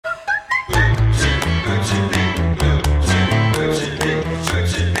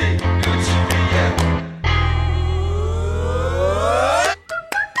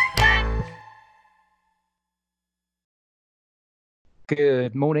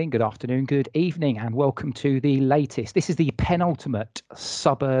Good morning, good afternoon, good evening, and welcome to the latest. This is the penultimate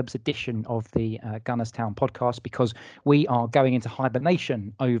suburbs edition of the Gunnerstown podcast because we are going into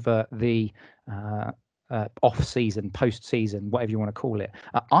hibernation over the off-season, post-season, whatever you want to call it.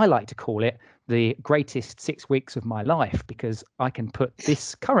 I like to call it the greatest 6 weeks of my life because I can put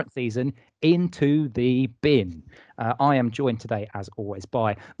this current season into the bin. I am joined today, as always,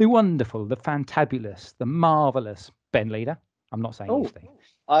 by the wonderful, the fantabulous, the marvellous Ben Leader. I'm not saying you, Steve.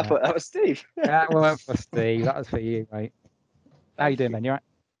 I thought that was Steve. That was for Steve. That was for you, mate. How you doing, Ben? You all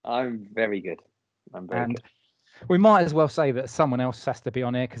right? I'm very good. I'm very good. We might as well say that someone else has to be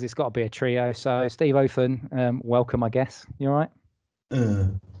on here because it's got to be a trio. So, Steve Othen, welcome, I guess. You all right?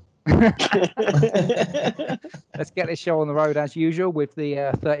 Let's get this show on the road as usual with the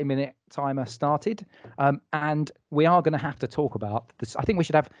 30-minute timer started. And we are going to have to talk about this. I think we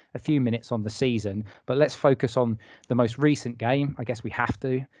should have a few minutes on the season, but let's focus on the most recent game. I guess we have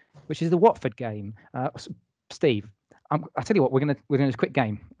to, which is the Watford game. Steve, I tell you what, we're going to do a quick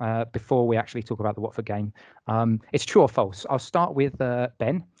game before we actually talk about the Watford game. It's true or false. I'll start with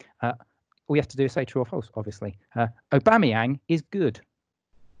Ben. All you have to do is say true or false, obviously. Aubameyang is good.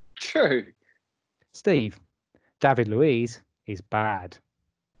 True. Steve, David Luiz is bad.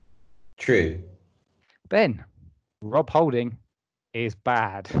 True. Ben, Rob Holding is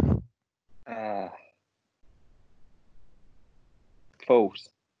bad. False.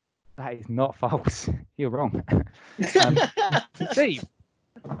 That is not false. You're wrong. Steve,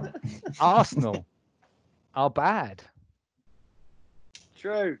 Arsenal are bad.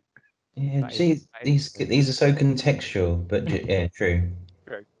 True. Yeah, these are so contextual, but yeah, true.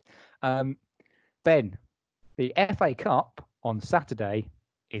 True. Ben, the FA Cup on Saturday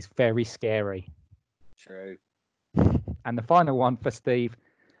is very scary. True. And the final one for Steve,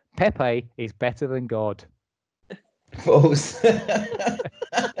 Pepe is better than God. False.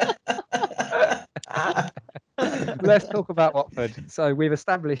 Let's talk about Watford. So we've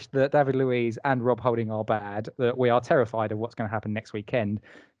established that David Luiz and Rob Holding are bad, that we are terrified of what's going to happen next weekend,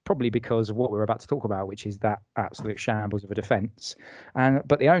 probably because of what we're about to talk about, which is that absolute shambles of a defence.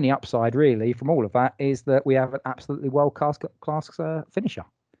 But the only upside, really, from all of that is that we have an absolutely world-class finisher.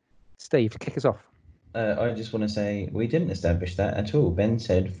 Steve, kick us off. I just want to say we didn't establish that at all. Ben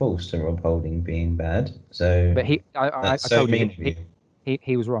said false to Rob Holding being bad. So, but I told you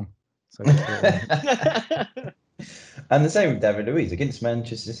he was wrong. So and the same with David Luiz against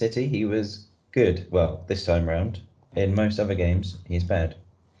Manchester City. He was good. Well, this time round. In most other games, he's bad.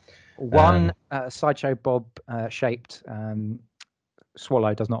 One Sideshow Bob shaped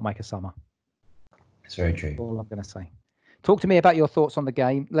swallow does not make a summer. It's very true. That's all I'm going to say. Talk to me about your thoughts on the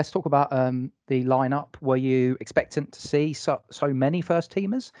game. Let's talk about the lineup. Were you expectant to see so many first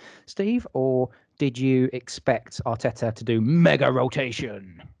teamers, Steve, or did you expect Arteta to do mega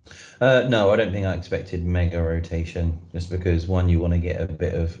rotation? No, I don't think I expected mega rotation. Just because one, you want to get a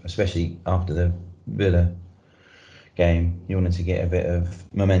bit of, especially after the Villa game, you wanted to get a bit of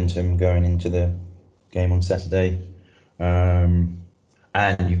momentum going into the game on Saturday, and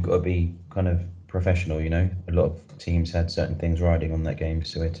you've got to be kind of professional. You know, a lot of teams had certain things riding on that game,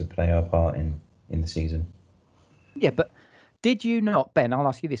 so we had to play our part in the season. Yeah, but did you not, Ben, I'll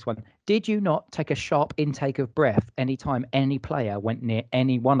ask you this one, did you not take a sharp intake of breath anytime any player went near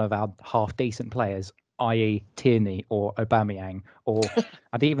any one of our half-decent players, i.e. Tierney or Aubameyang, or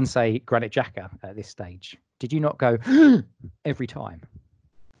I'd even say Granit Xhaka at this stage? Did you not go every time?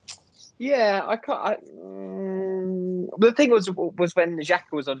 Yeah, I can't. The thing was when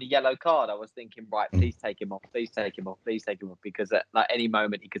Xhaka was on the yellow card, I was thinking, right, please take him off, please take him off, please take him off, because at any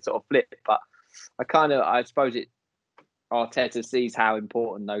moment he could sort of flip. But I suppose Arteta sees how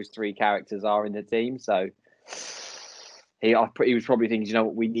important those three characters are in the team, so he was probably thinking, you know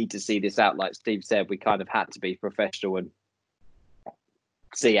what, we need to see this out. Like Steve said, we kind of had to be professional and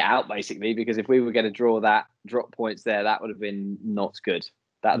see it out, basically, because if we were going to drop points there, that would have been not good.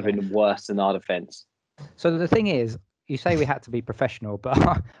 That would have been worse than our defence. So the thing is, you say we had to be professional,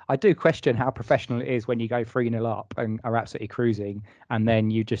 but I do question how professional it is when you go 3-0 up and are absolutely cruising, and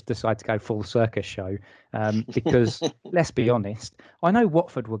then you just decide to go full circus show. Because let's be honest, I know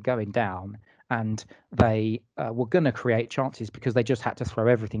Watford were going down and they were going to create chances because they just had to throw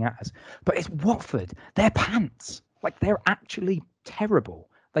everything at us. But it's Watford. They're pants. Like, they're actually terrible.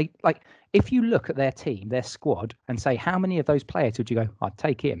 If you look at their team, their squad, and say, how many of those players would you go, I'd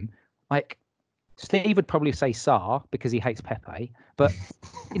take him? Like, Steve would probably say Sarr because he hates Pepe. But,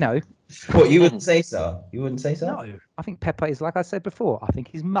 you know, What, you wouldn't say so? You wouldn't say so? No, I think Pepe is, like I said before, I think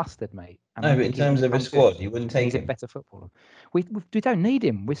he's mustard, mate. And No, I but in think he's terms of a become squad, good. you wouldn't He's take a him. better footballer. We don't need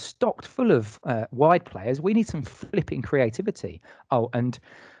him. We're stocked full of wide players. We need some flipping creativity. Oh, and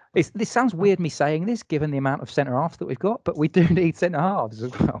this sounds weird me saying this, given the amount of centre halves that we've got, but we do need centre halves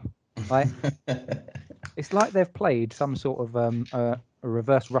as well. Like, it's like they've played some sort of a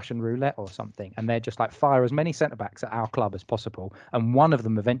reverse Russian roulette or something, and they're just like fire as many centre backs at our club as possible, and one of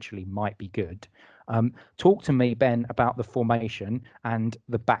them eventually might be good. Talk to me, Ben, about the formation and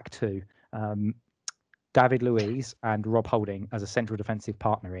the back two. David Luiz and Rob Holding as a central defensive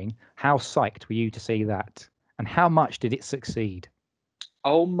partnering. How psyched were you to see that? And how much did it succeed?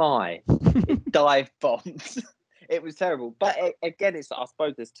 Oh my, it dive bombed. It was terrible. But again, I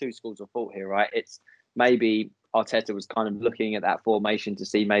suppose there's two schools of thought here, right? It's maybe Arteta was kind of looking at that formation to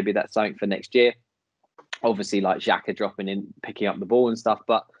see maybe that's something for next year. Obviously, like Xhaka dropping in, picking up the ball and stuff.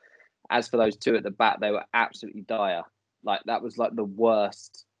 But as for those two at the back, they were absolutely dire. Like, that was like the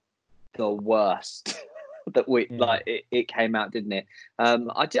worst that we like. It came out, didn't it?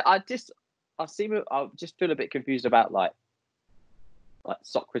 I just feel a bit confused about like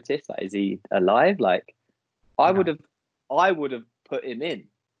Socrates. Like, is he alive? Like, I would have put him in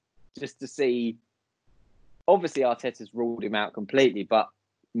just to see. Obviously, Arteta's ruled him out completely, but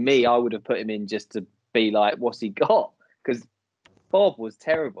I would have put him in just to be like, what's he got? Because Bob was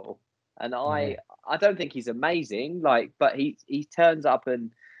terrible, and I don't think he's amazing. Like, but he turns up,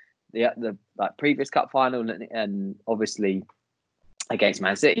 and the like previous cup final and obviously against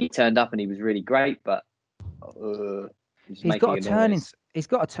Man City, he turned up and he was really great, but he's got a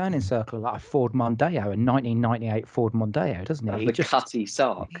turning circle like a Ford Mondeo, a 1998 Ford Mondeo, doesn't he? The cutty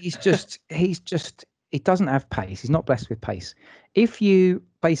sock. He's just he doesn't have pace. He's not blessed with pace. If you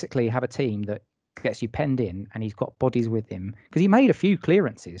basically have a team that gets you penned in and he's got bodies with him, because he made a few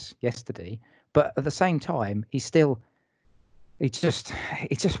clearances yesterday, but at the same time, it just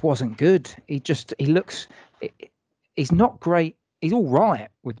wasn't good. He's not great. He's all right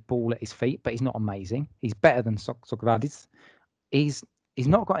with the ball at his feet, but he's not amazing. He's better than Sokratis. He's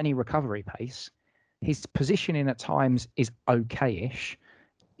not got any recovery pace. His positioning at times is okay-ish.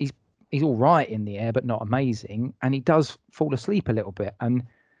 He's all right in the air, but not amazing. And he does fall asleep a little bit. And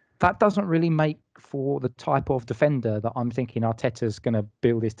that doesn't really make for the type of defender that I'm thinking Arteta's going to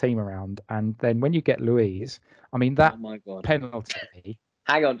build his team around. And then when you get Luiz, I mean, that penalty.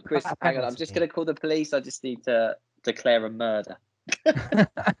 Hang on, Chris. Hang on. I'm just going to call the police. I just need to declare a murder.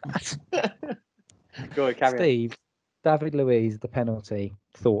 Go on, carry Steve, on. David Luiz, the penalty.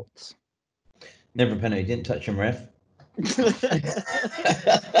 Thoughts? Never a penalty. Didn't touch him, ref.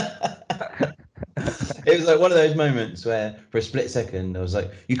 It was like one of those moments where for a split second I was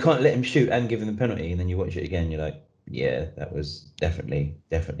like, you can't let him shoot and give him the penalty, and then you watch it again, you're like, yeah, that was definitely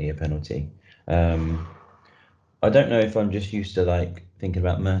a penalty. I don't know if I'm just used to like thinking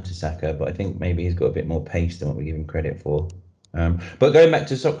about Mertesacker, but I think maybe he's got a bit more pace than what we give him credit for. But going back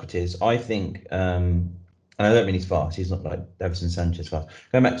to Socrates, I think and I don't mean he's fast, he's not like Davinson Sanchez fast.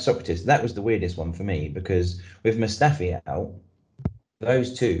 Going back to Socrates, that was the weirdest one for me, because with Mustafi out,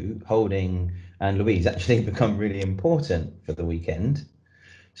 those two, Holding and Luiz, actually become really important for the weekend.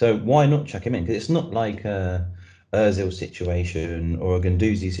 So why not chuck him in? Because it's not like a Ozil situation or a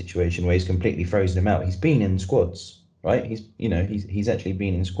Guendouzi situation where he's completely frozen him out. He's been in squads, right? He's actually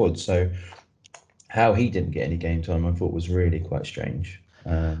been in squads. So how he didn't get any game time, I thought was really quite strange.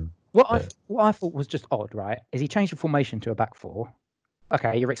 What I thought was just odd, right, is he changed the formation to a back four.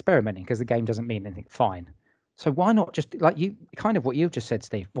 Okay, you're experimenting because the game doesn't mean anything. Fine. So why not just, like you, kind of what you've just said,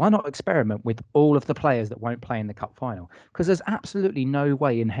 Steve, why not experiment with all of the players that won't play in the cup final? Because there's absolutely no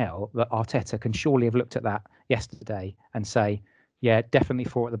way in hell that Arteta can surely have looked at that yesterday and say, yeah, definitely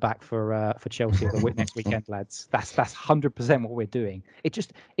four at the back for Chelsea next weekend, lads. That's 100% what we're doing.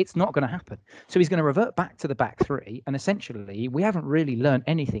 It's not going to happen. So he's going to revert back to the back three, and essentially we haven't really learned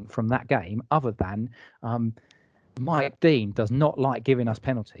anything from that game other than Mike Dean does not like giving us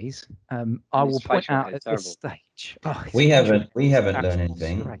penalties. I will point out at this stage. We haven't learned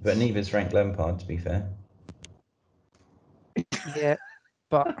anything, but neither's Frank Lampard, to be fair. Yeah,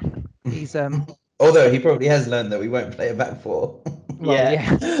 but he's although he probably has learned that we won't play a back four. Well,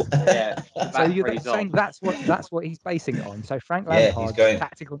 yeah. So you're saying that's what he's basing it on. So Frank Lampard's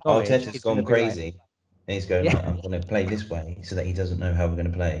tactical knowledge. Arteta's gone crazy. And he's going, I'm going to play this way so that he doesn't know how we're going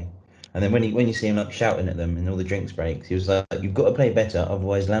to play. And then when you see him like shouting at them in all the drinks breaks, he was like, "You've got to play better,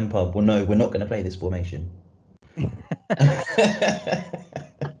 otherwise Lampard will know we're not going to play this formation."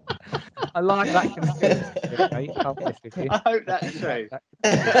 I like that conspiracy. I hope that's true.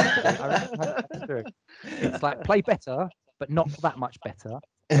 That's true. It's like play better, but not that much better.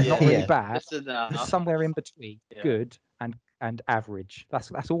 Not really Yeah. bad. Just enough. Just somewhere in between, Yeah. good and average.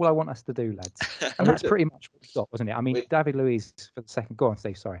 That's all I want us to do, lads. And that's pretty much what we got, wasn't it? I mean, Wait. David Luiz for the second. Go on,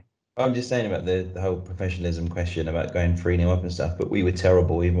 Steve. Sorry. I'm just saying about the whole professionalism question about going 3-0 up and stuff, but we were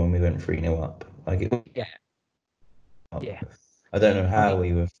terrible even when we went 3-0 up. Like it, Yeah. Yeah. I don't know how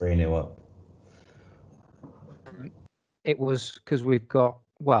we were 3-0 up. It was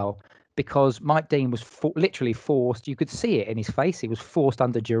because Mike Dean was literally forced. You could see it in his face. He was forced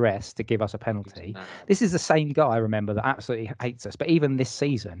under duress to give us a penalty. This is the same guy, remember, that absolutely hates us. But even this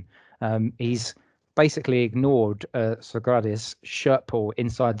season, he's basically ignored Sagrada's shirt pull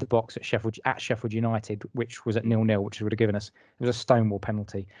inside the box at Sheffield United, which was at 0-0, which would have given us, it was a stonewall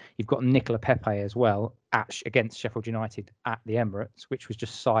penalty. You've got Nicola Pepe as well against Sheffield United at the Emirates, which was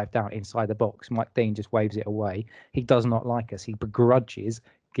just sived out inside the box. Mike Dean just waves it away. He does not like us. He begrudges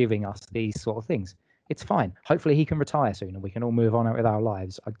giving us these sort of things. It's fine. Hopefully he can retire soon and we can all move on with our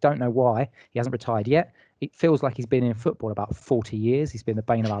lives. I don't know why he hasn't retired yet. It feels like he's been in football about 40 years. He's been the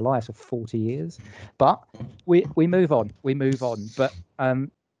bane of our lives for 40 years. But we move on. We move on. But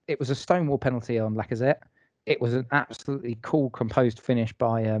it was a stonewall penalty on Lacazette. It was an absolutely cool, composed finish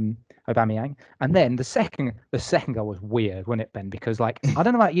by Aubameyang. And then the second goal was weird, wasn't it, Ben? Because I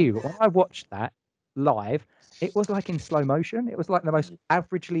don't know about you, but when I watched that live, it was like in slow motion. It was like the most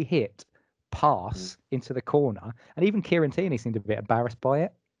averagely hit pass into the corner, and even Kieran Tierney seemed a bit embarrassed by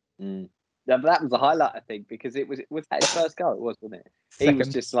it. Yeah, but that was the highlight, I think, because it was that his first goal. It was, wasn't it? He was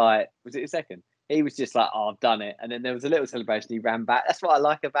just like, was it his second? He was just like, oh, I've done it, and then there was a little celebration. He ran back. That's what I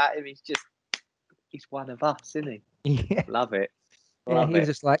like about him. He's one of us, isn't he? Yeah, love it. He was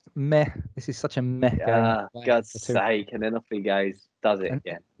just like, meh. This is such a meh game. God's sake, and then off he goes, does it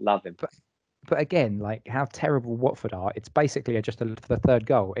again. Love him. But again, like how terrible Watford are. It's basically for the third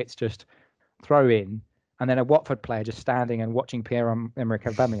goal. It's just throw in, and then a Watford player just standing and watching Pierre-Emerick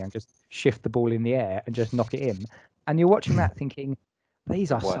Aubameyang just shift the ball in the air and just knock it in. And you're watching that thinking,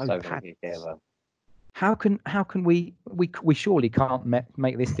 these are so bad. How can we surely can't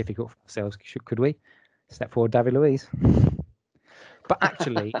make this difficult for ourselves, could we? Step forward, David Luiz. But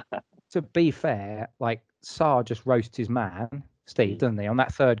actually, to be fair, Sarr just roasts his man, Steve, doesn't he? On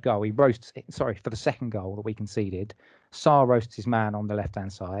that third goal, he roasts. Sorry, for the second goal that we conceded, Sarr roasts his man on the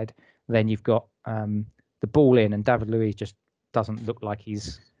left-hand side. Then you've got the ball in, and David Luiz just doesn't look like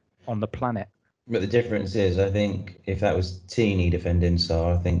he's on the planet. But the difference is, I think if that was Tierney defending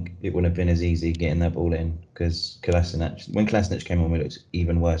Sarr, I think it wouldn't have been as easy getting that ball in, because when Kolasinac came on, we looked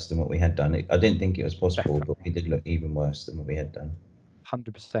even worse than what we had done. I didn't think it was possible, Definitely. But we did look even worse than what we had done.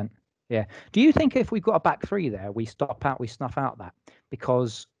 100%. Yeah. Do you think if we've got a back three there, we snuff out that?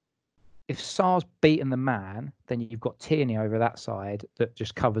 Because if Sarr's beaten the man, then you've got Tierney over that side that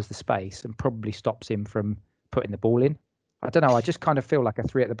just covers the space and probably stops him from putting the ball in. I don't know. I just kind of feel like a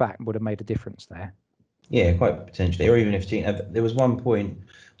three at the back would have made a difference there. Yeah, quite potentially. Or even if there was one point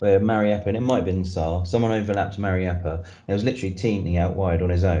where Mariappa, and it might have been Sarr, someone overlapped Mariappa. It was literally Tierney out wide on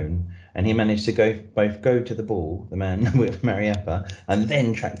his own, and he managed to both go to the ball, the man with Mariappa, and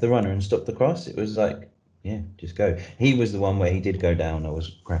then track the runner and stop the cross. It was like, yeah, just go. He was the one where he did go down. I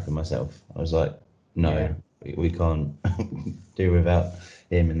was crapping myself. I was like, no, we can't do without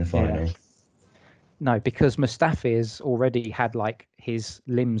him in the final. Yeah. No, because Mustafi's already had his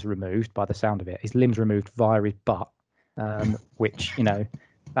limbs removed by the sound of it. His limbs removed via his butt, which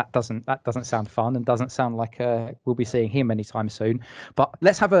that doesn't sound fun and doesn't sound like we'll be seeing him anytime soon. But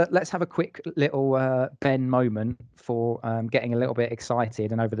let's have a quick little Ben moment for getting a little bit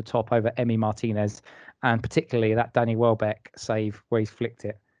excited and over the top over Emi Martinez, and particularly that Danny Welbeck save where he's flicked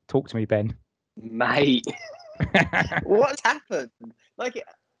it. Talk to me, Ben. Mate, what's happened?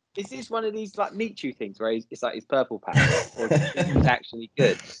 Is this one of these Michu things where it's like his purple patch, or he's actually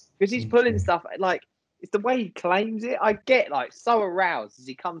good? Because he's pulling stuff it's the way he claims it. I get so aroused as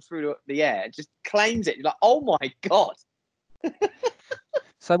he comes through the air, just claims it. You're like, oh my god.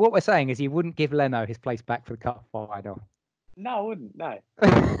 So what we're saying is you wouldn't give Leno his place back for the cup final. No, I wouldn't. No.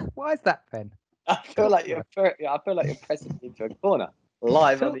 Why is that, Ben? I feel like you're pressing me into a corner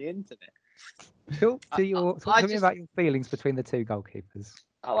live on the internet. Talk to me about your feelings between the two goalkeepers.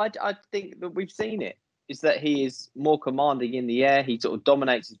 Oh, I think that we've seen it. Is that he is more commanding in the air. He sort of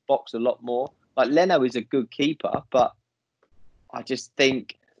dominates his box a lot more. Leno is a good keeper, but I just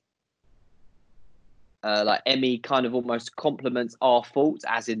think Emi kind of almost complements our faults,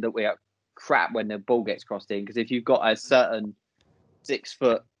 as in that we are crap when the ball gets crossed in. Because if you've got a certain 6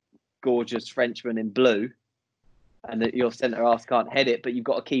 foot gorgeous Frenchman in blue, and that your centre half can't head it, but you've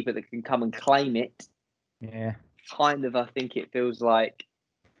got a keeper that can come and claim it. Yeah. Kind of, I think it feels like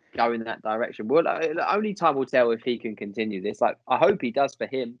go in that direction. Well, only time will tell if he can continue this. Like, I hope he does for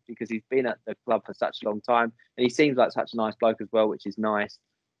him, because he's been at the club for such a long time, and he seems like such a nice bloke as well, which is nice.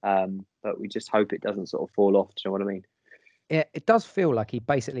 But we just hope it doesn't sort of fall off. Do you know what I mean? It does feel like he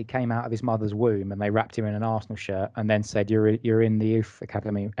basically came out of his mother's womb and they wrapped him in an Arsenal shirt and then said, "You're in the youth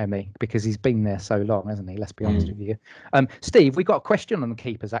academy, Emmy," because he's been there so long, hasn't he? Let's be honest with you. Steve, we got a question on the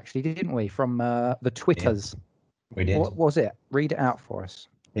keepers, actually, didn't we? From the Twitters. Yeah, we did. What was it? Read it out for us.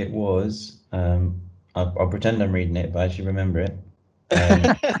 It was. I'll pretend I'm reading it, but I actually remember it.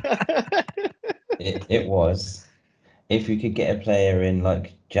 It was. If you could get a player in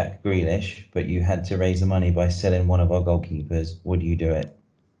like Jack Grealish, but you had to raise the money by selling one of our goalkeepers, would you do it?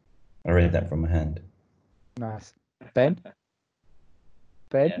 I read that from my hand. Nice. Ben?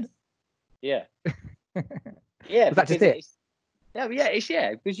 Yeah. Yeah. Was that just it?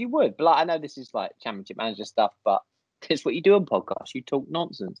 Yeah, because you would. But like, I know this is like Championship Manager stuff, but it's what you do on podcasts. You talk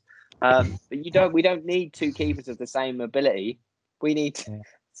nonsense. But we don't need two keepers of the same ability. We need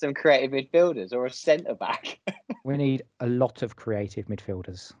some creative midfielders or a centre back. We need a lot of creative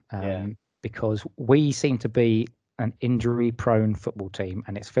midfielders because we seem to be an injury-prone football team,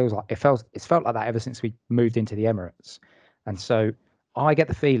 and it's felt like that ever since we moved into the Emirates. And so I get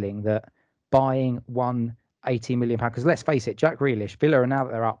the feeling that buying one £80 million, because let's face it, Jack Grealish, Villa, now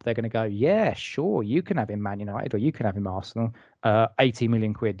that they're up, they're going to go, yeah, sure, you can have him Man United or you can have him Arsenal. 80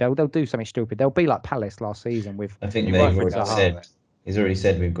 million quid. They'll do something stupid. They'll be like Palace last season with. I think they've already said. He's already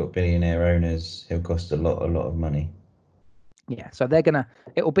said we've got billionaire owners. He'll cost a lot of money. Yeah, so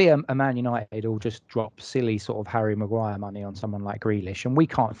it'll be a Man United who'll just drop silly sort of Harry Maguire money on someone like Grealish, and we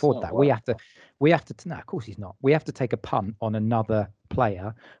can't afford that. We have to. No, of course he's not. We have to take a punt on another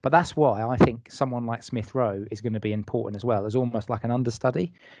player, but that's why I think someone like Smith Rowe is going to be important as well, as almost like an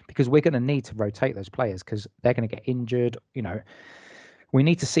understudy, because we're going to need to rotate those players because they're going to get injured. You know, we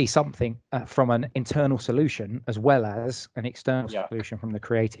need to see something from an internal solution as well as an external solution from the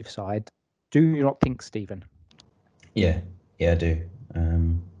creative side. Do you not think, Stephen? Yeah, I do.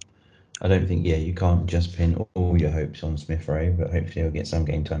 I don't think, you can't just pin all your hopes on Smith Rowe, but hopefully he'll get some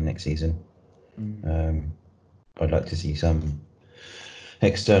game time next season. I'd like to see some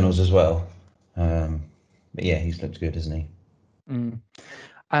externals as well. But yeah, he's looked good, hasn't he?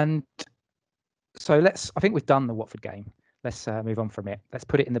 And so I think we've done the Watford game. Let's move on from it. Let's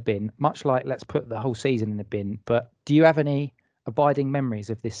put it in the bin, much like let's put the whole season in the bin. But do you have any abiding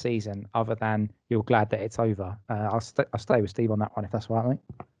memories of this season other than you're glad that it's over? I'll stay with Steve on that one, if that's all right, mate.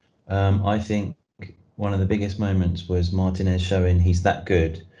 I think one of the biggest moments was Martinez showing he's that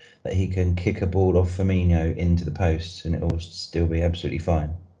good that he can kick a ball off Firmino into the post and it will still be absolutely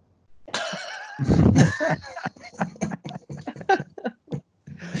fine.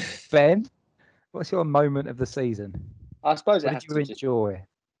 Ben, what's your moment of the season? I suppose what did you enjoy?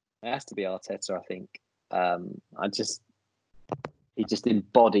 It has to be Arteta, I think. He just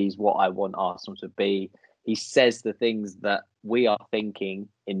embodies what I want Arsenal to be. He says the things that we are thinking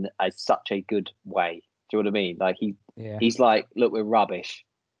in such a good way. Do you know what I mean? Like he's like, look, we're rubbish,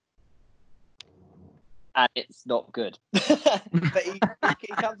 and it's not good. But he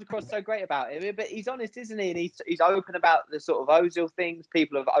comes across so great about it. But he's honest, isn't he? And he's open about the sort of Ozil things.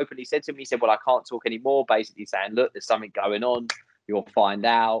 People have openly said to him. He said, "Well, I can't talk anymore." Basically saying, "Look, there's something going on. You'll find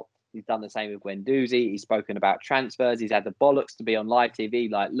out." He's done the same with Guendouzi. He's spoken about transfers. He's had the bollocks to be on live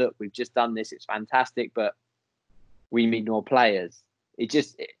TV. Like, look, we've just done this. It's fantastic, but we need more players.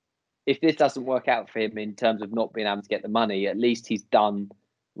 If this doesn't work out for him in terms of not being able to get the money, at least he's done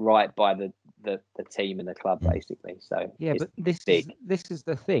right by the team and the club, basically. So yeah, but this is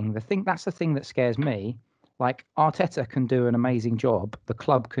the thing. That's the thing that scares me. Like, Arteta can do an amazing job. The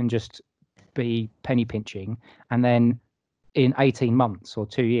club can just be penny pinching, and then in 18 months or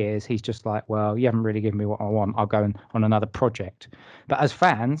 2 years, he's just like, well, you haven't really given me what I want. I'll go on another project. But as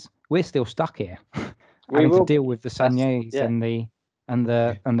fans, we're still stuck here, having to deal with the Sanyes and the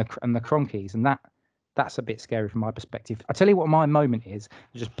Cronkies, and that's a bit scary from my perspective. I tell you what, my moment is.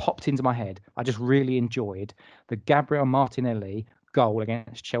 It just popped into my head. I just really enjoyed the Gabriel Martinelli goal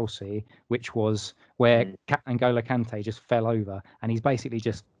against Chelsea, which was where N'Golo Kante just fell over, and he's basically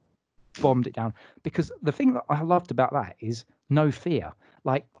just bombed it down. Because the thing that I loved about that is no fear.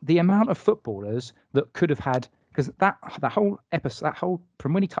 Like, the amount of footballers that could have had, because that whole episode, that whole,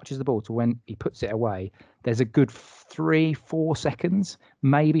 from when he touches the ball to when he puts it away, there's a good 3-4 seconds,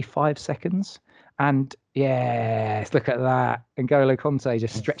 maybe 5 seconds. And yes, look at that. N'Golo Kante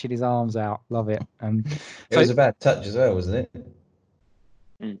just stretching his arms out. Love it. It was a bad touch as well, wasn't it?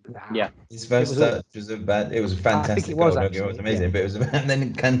 Yeah, his first touch was a bad. It was a fantastic goal. It was amazing, but it was and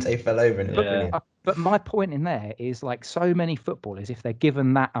then Kante fell over and it was brilliant. But my point in there is like so many footballers, if they're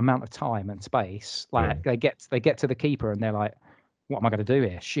given that amount of time and space, like they get to the keeper and they're like, "What am I going to do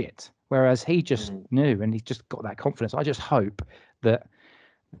here? Shit." Whereas he just knew and he's just got that confidence. I just hope that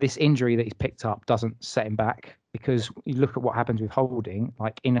this injury that he's picked up doesn't set him back, because you look at what happens with Holding,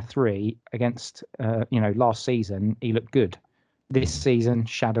 like in a 3 against, last season, he looked good. This season,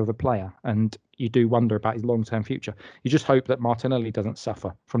 shadow of a player, and you do wonder about his long-term future. You just hope that Martinelli doesn't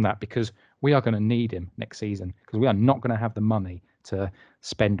suffer from that, because we are going to need him next season, because we are not going to have the money to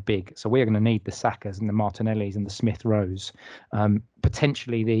spend big. So we are going to need the Sakas and the Martinellis and the Smith Rowes,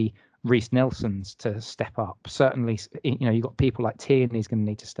 potentially the Reece Nelsons to step up. Certainly, you've got people like Tierney's going to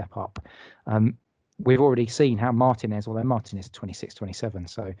need to step up. We've already seen how Martinez, although Martinez is 26, 27,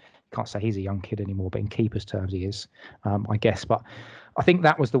 so you can't say he's a young kid anymore, but in keeper's terms he is, I guess. But I think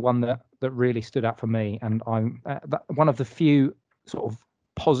that was the one that really stood out for me, and I'm one of the few sort of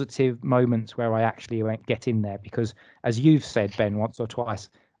positive moments where I actually went get in there, because as you've said, Ben, once or twice,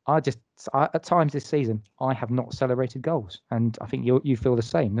 at times this season I have not celebrated goals, and I think you feel the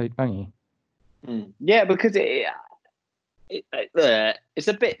same, don't you? Yeah, because it's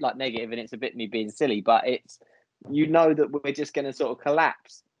a bit like negative and it's a bit me being silly, but it's, that we're just going to sort of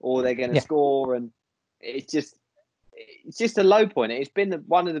collapse or they're going to score, and it's just a low point. It's been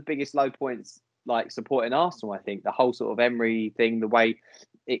one of the biggest low points, like supporting Arsenal. I think the whole sort of Emery thing, the way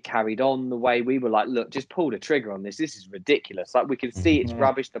it carried on, the way we were like, look, just pull the trigger on this. This is ridiculous. Like, we can see it's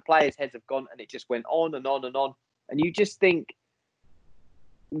rubbish. The players' heads have gone, and it just went on and on and on. And you just think,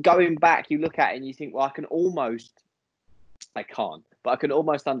 going back, you look at it and you think, well, I can't, but I can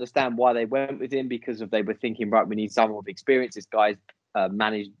almost understand why they went with him, because they were thinking, right, we need someone with experience. This guy's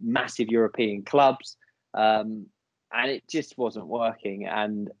managed massive European clubs, and it just wasn't working.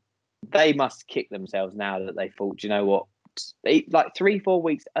 And they must kick themselves now that they thought, you know what, like 3-4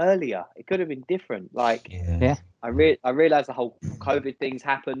 weeks earlier, it could have been different. Like, I realize the whole COVID things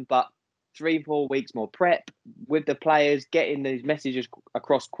happened, but 3-4 weeks more prep with the players, getting these messages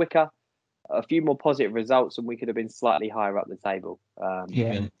across quicker, a few more positive results, and we could have been slightly higher up the table.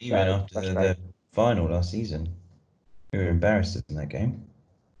 Even after the final last season, we were embarrassed in that game.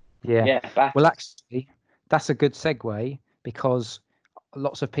 Well, actually, that's a good segue, because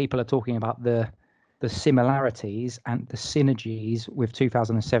lots of people are talking about the similarities and the synergies with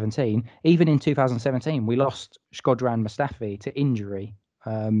 2017. Even in 2017, we lost Shkodran Mustafi to injury,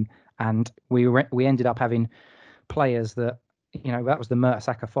 and we ended up having players that, that was the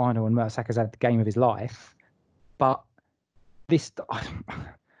Mertesacker final, and Mertesacker's had the game of his life. But this,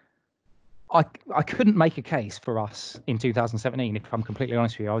 I couldn't make a case for us in 2017, if I'm completely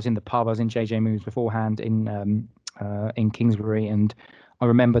honest with you. I was in the pub, I was in JJ Moon's beforehand in Kingsbury, and I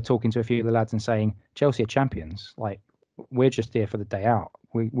remember talking to a few of the lads and saying, Chelsea are champions. Like, we're just here for the day out.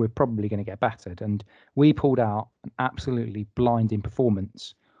 We're probably going to get battered. And we pulled out an absolutely blinding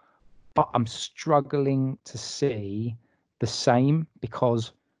performance. But I'm struggling to see the same,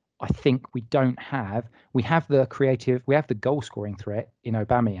 because I think we have the goal scoring threat in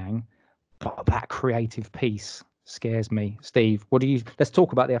Aubameyang, but that creative piece scares me. Steve, let's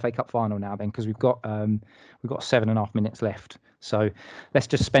talk about the FA Cup final now then, because we've got 7.5 minutes left. So let's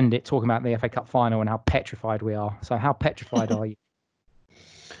just spend it talking about the FA Cup final and how petrified we are. So how petrified are you?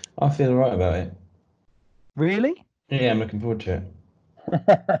 I feel all right about it. Really? Yeah, I'm looking forward to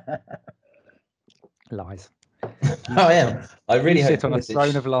it. Lies. I am. I really hope sit on a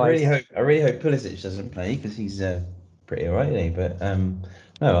throne of lies. I really hope Pulisic doesn't play, because he's pretty alright, isn't he? But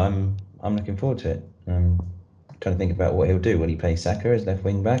no, I'm looking forward to it. Trying to think about what he'll do. Will he play Saka as left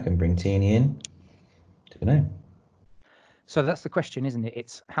wing back and bring Tierney in? Don't know. So that's the question, isn't it?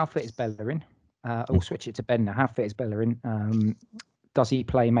 It's how fit is Bellerin? We'll switch it to Ben now. How fit is Bellerin? Does he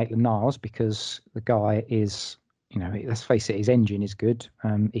play Maitland-Niles? Because the guy is, let's face it, his engine is good.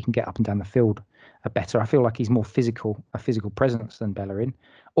 He can get up and down the field better. I feel like he's more a physical presence than Bellerin.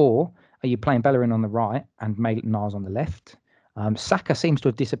 Or are you playing Bellerin on the right and Maitland-Niles on the left? Saka seems to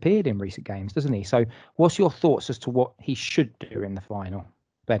have disappeared in recent games, doesn't he? So what's your thoughts as to what he should do in the final,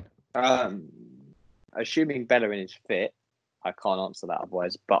 Ben? Assuming Bellerin is fit, I can't answer that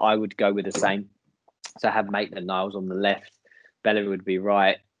otherwise, but I would go with the same. So have Maitland-Niles on the left, Bellerin would be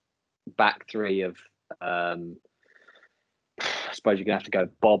right, back three of, I suppose you're going to have to go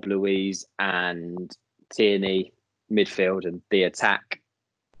Bob, Louise and Tierney, midfield, and the attack,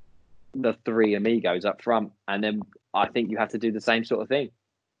 the three amigos up front. And then I think you have to do the same sort of thing.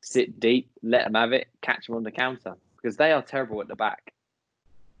 Sit deep, let them have it, catch them on the counter, because they are terrible at the back.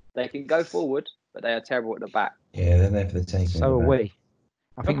 They can go forward, but they are terrible at the back. Yeah, they're there for the taking. So are we.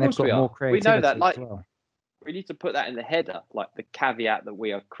 I think they've got more creativity as well. we need to put that in the header, like the caveat that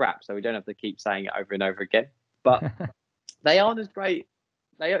we are crap, so we don't have to keep saying it over and over again. But they aren't as great.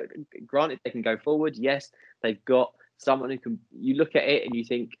 Granted, they can go forward. Yes, they've got someone who can. You look at it and you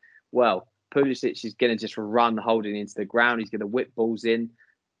think, well, Pulisic is going to just run holding into the ground. He's going to whip balls in.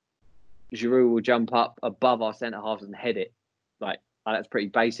 Giroud will jump up above our centre halves and head it. Like that's pretty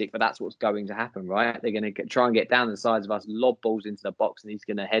basic, but that's what's going to happen, right? They're going to try and get down the sides of us, lob balls into the box, and he's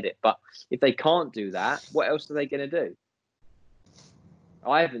going to head it. But if they can't do that, what else are they going to do?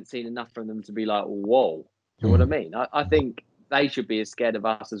 I haven't seen enough from them to be like, whoa. You know what I mean? I think they should be as scared of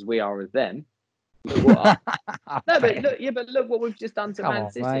us as we are of them. Look but look what we've just done to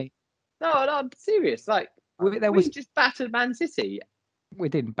Man City. Mate. No, I'm serious. Like we just battered Man City. We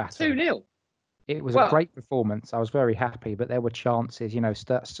didn't batter 2-0. It was a great performance. I was very happy, but there were chances. You know,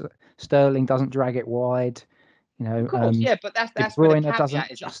 Sterling doesn't drag it wide. You know, of course, but that's where the caveat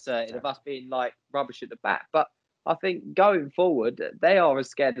is asserted of us being like rubbish at the back. But I think going forward, they are as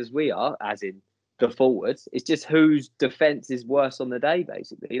scared as we are, as in the forwards. It's just whose defence is worse on the day,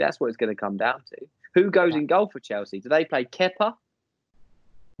 basically. That's what it's going to come down to. Who goes in goal for Chelsea? Do they play Kepa?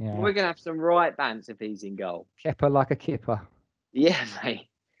 Yeah. We're going to have some right bants if he's in goal. Kepa like a kipper. Yeah, mate.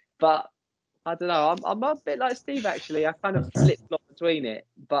 But I don't know. I'm a bit like Steve, actually. I kind of flip-flop between it.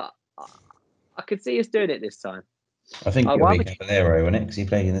 But I could see us doing it this time. I think it'll be Caballero, won't it? Because he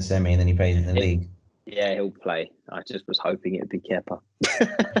played in the semi and then he played in the league. Yeah, he'll play. I just was hoping it would be Kepa.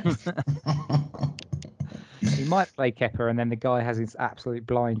 He might play Kepa and then the guy has his absolute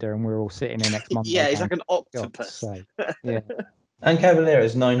blinder and we're all sitting here next Monday. Yeah, he's like an octopus. Yeah. And Caballero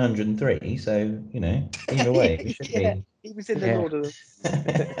is 903, so, you know, either way, we should be. He was in the Lord of the...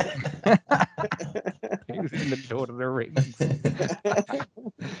 He was in the Lord of the Rings.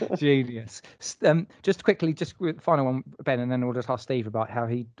 Genius. Just quickly, just final one, Ben, and then we'll just ask Steve about how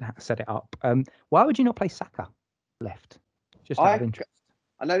he set it up. Why would you not play Saka left? Just out of interest.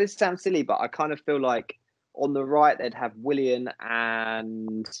 I know this sounds silly, but I kind of feel like on the right they'd have Willian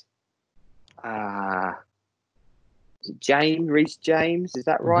and Reece James. Is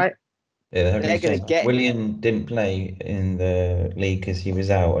that right? Yeah, they're going to get. Willian didn't play in the league because he was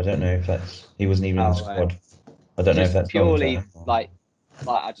out. I don't know if he wasn't even in the squad. I don't know if that's purely like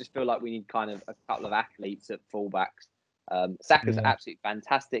I just feel like we need kind of a couple of athletes at fullbacks. Saka's absolutely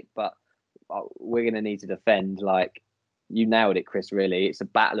fantastic, but we're going to need to defend. Like you nailed it, Chris. Really, it's a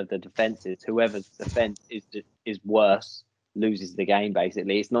battle of the defenses. Whoever's defense is worse loses the game.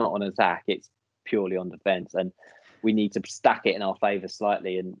 Basically, it's not on attack; it's purely on defense, and we need to stack it in our favour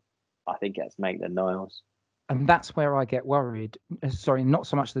slightly. And I think it's make the Niles. And that's where I get worried. Sorry, not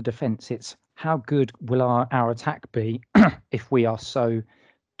so much the defence. It's how good will our attack be if we are so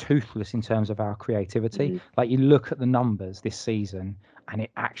toothless in terms of our creativity? Like you look at the numbers this season and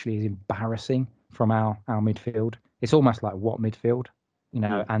it actually is embarrassing from our midfield. It's almost like what midfield, you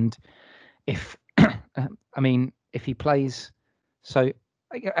know? And if, if he plays, so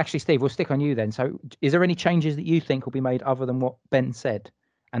actually, Steve, we'll stick on you then. So is there any changes that you think will be made other than what Ben said?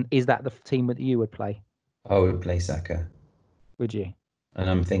 And is that the team that you would play? I would play Saka. Would you? And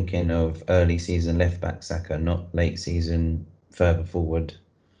I'm thinking of early season left back Saka, not late season further forward,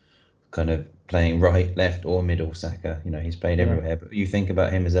 kind of playing right, left, or middle Saka. You know, he's played everywhere. But you think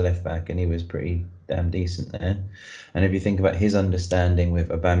about him as a left back, and he was pretty damn decent there. And if you think about his understanding with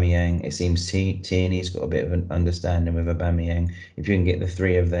Aubameyang, it seems Tierney's got a bit of an understanding with Aubameyang. If you can get the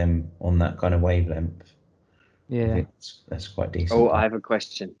three of them on that kind of wavelength. Yeah, that's quite decent. Oh, I have a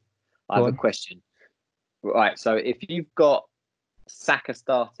question. Right, so if you've got Saka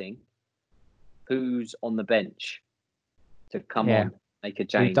starting, who's on the bench to come on, make a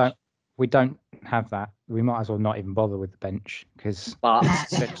change? We don't have that. We might as well not even bother with the bench because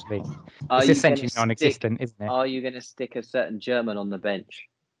essentially it's essentially non-existent, isn't it? Are you going to stick a certain German on the bench?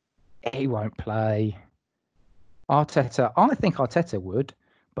 He won't play. Arteta, I think Arteta would,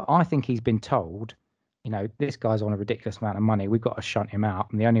 but I think he's been told, you know, this guy's on a ridiculous amount of money. We've got to shunt him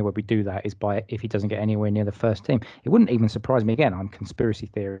out. And the only way we do that is by if he doesn't get anywhere near the first team. It wouldn't even surprise me, again, I'm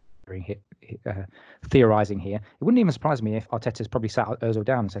conspiracy theorising here. It wouldn't even surprise me if Arteta's probably sat Ozil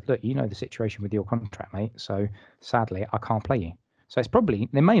down and said, look, you know the situation with your contract, mate. So sadly, I can't play you. So it's probably,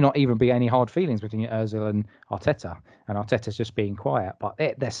 there may not even be any hard feelings between Ozil and Arteta. And Arteta's just being quiet. But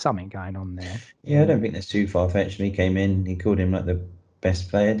there's something going on there. Yeah, I don't think that's too far-fetched. He came in, he called him like the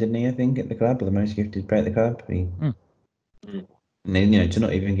best player, didn't he? I think at the club, or the most gifted player at the club. And then, you know, to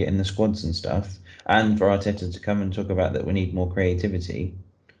not even get in the squads and stuff, and for Arteta to come and talk about that we need more creativity,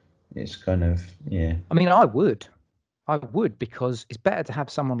 it's kind of I mean, I would. I would, because it's better to have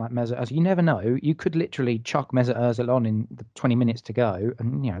someone like Mesut Ozil. You never know. You could literally chuck Mesut Ozil on in the 20 minutes to go,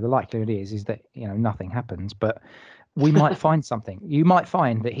 and the likelihood is that nothing happens. But we might find something. You might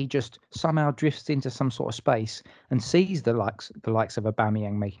find that he just somehow drifts into some sort of space and sees the likes of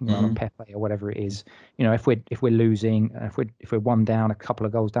Aubameyang making a run on Pepe or whatever it is. If we're losing, if we're one down, a couple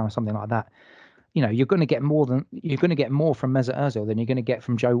of goals down, or something like that. You're going to get more from Mesut Ozil than you're going to get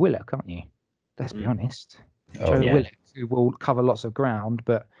from Joe Willock, aren't you? Let's be honest. Joe Willock, who will cover lots of ground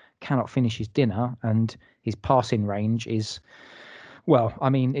but cannot finish his dinner, and his passing range is, well, I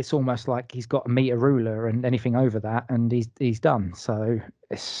mean, it's almost like he's got a meter ruler, and anything over that, and he's done. So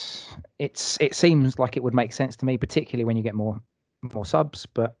it seems like it would make sense to me, particularly when you get more subs.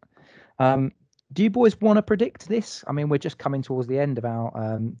 But do you boys want to predict this? I mean, we're just coming towards the end of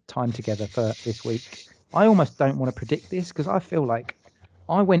our time together for this week. I almost don't want to predict this because I feel like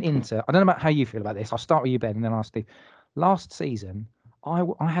I went into, I don't know about how you feel about this. I'll start with you, Ben, and then I'll Steve. Last season, I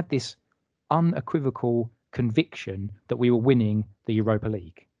had this unequivocal conviction that we were winning the Europa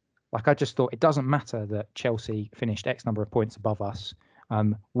League. Like, I just thought it doesn't matter that Chelsea finished X number of points above us.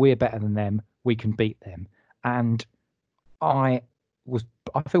 We're better than them. We can beat them. And I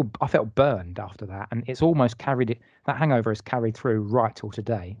felt burned after that, and it's almost that hangover has carried through right till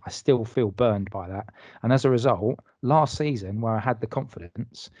today. I still feel burned by that, and as a result, last season where I had the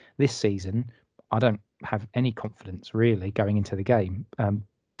confidence, this season I don't have any confidence really going into the game.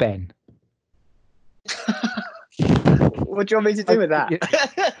 Ben, what do you want me to do with that?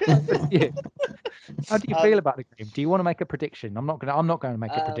 Yeah. How do you feel about the game? Do you want to make a prediction? I'm not going to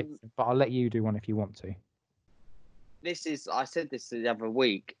make a prediction, but I'll let you do one if you want to. I said this the other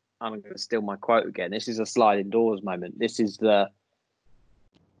week. I'm going to steal my quote again. This is a sliding doors moment. This is the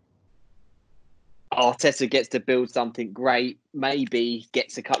Arteta gets to build something great. Maybe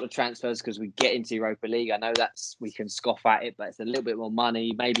gets a couple of transfers because we get into Europa League. I know we can scoff at it, but it's a little bit more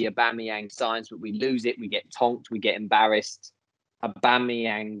money. Maybe Aubameyang signs, but we lose it. We get tonked. We get embarrassed.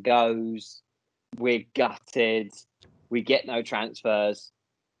 Aubameyang goes. We're gutted. We get no transfers.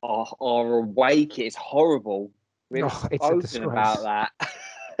 Our away kit is horrible. We've spoken about that.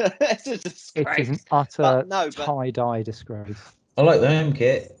 It's a disgrace. It is an utter tie-dye disgrace. I like the home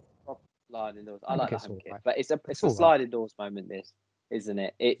kit. Sliding doors. I like the home kit, but it's a sliding doors moment. This, isn't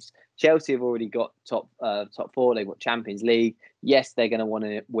it? It's Chelsea have already got top four. They've got Champions League. Yes, they're going to want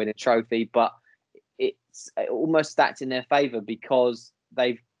to win a trophy, but it's almost stats in their favour because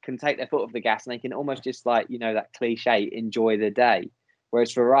they can take their foot off the gas and they can almost just that cliche, enjoy the day.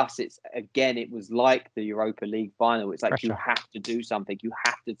 Whereas for us, it was like the Europa League final. It's like pressure. You have to do something. You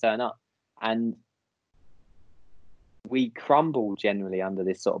have to turn up. And we crumble generally under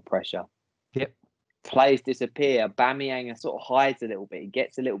this sort of pressure. Yep. Players disappear. Aubameyang sort of hides a little bit. He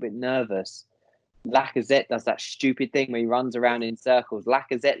gets a little bit nervous. Lacazette does that stupid thing where he runs around in circles.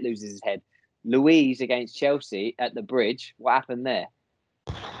 Lacazette loses his head. Luiz against Chelsea at the Bridge. What happened there?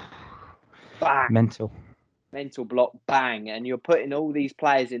 Bang. Mental block, bang, and you're putting all these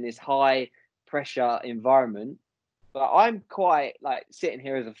players in this high pressure environment. But I'm quite sitting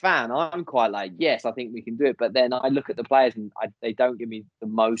here as a fan. I'm quite yes, I think we can do it. But then I look at the players and they don't give me the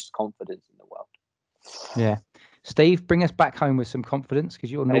most confidence in the world. Yeah, Steve, bring us back home with some confidence because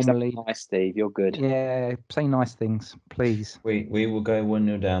you're normally nice. Steve, you're good. Yeah, say nice things, please. We will go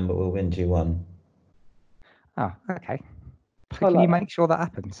 1-0 down, but we'll win 2-1. Oh, okay. Can you make sure that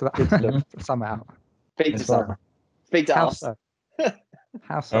happens? So that somehow. Speak to us.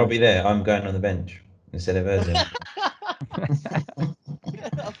 How so? I'll be there. I'm going on the bench instead of Ozil.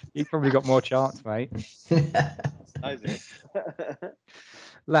 You've probably got more chance, mate.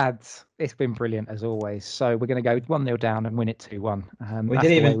 Lads, it's been brilliant as always. So we're going to go 1-0 down and win it 2-1. We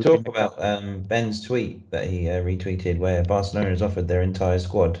didn't even talk about Ben's tweet that he retweeted where Barcelona has offered their entire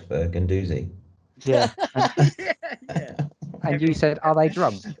squad for Guendouzi. Yeah. And you said, are they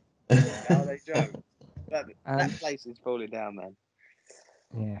drunk? Are they drunk? That place is falling down, man.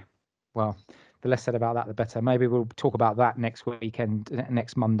 Yeah. Well, the less said about that, the better. Maybe we'll talk about that next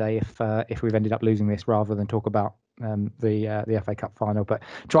Monday, if we've ended up losing this, rather than talk about the FA Cup final. But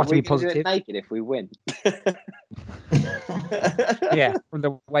try to be positive. Do it naked if we win. Yeah, from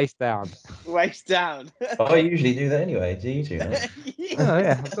the waist down. Waist down. I usually do that anyway. Do you two? Oh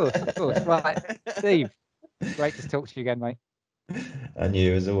yeah, of course. Right, Steve. Great to talk to you again, mate. And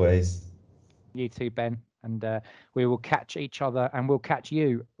you, as always. You too, Ben. And we will catch each other, and we'll catch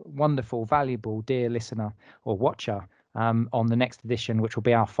you, wonderful, valuable, dear listener or watcher, on the next edition, which will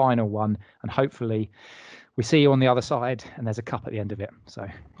be our final one. And hopefully we see you on the other side and there's a cup at the end of it. So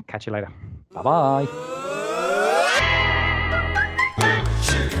catch you later. Bye-bye.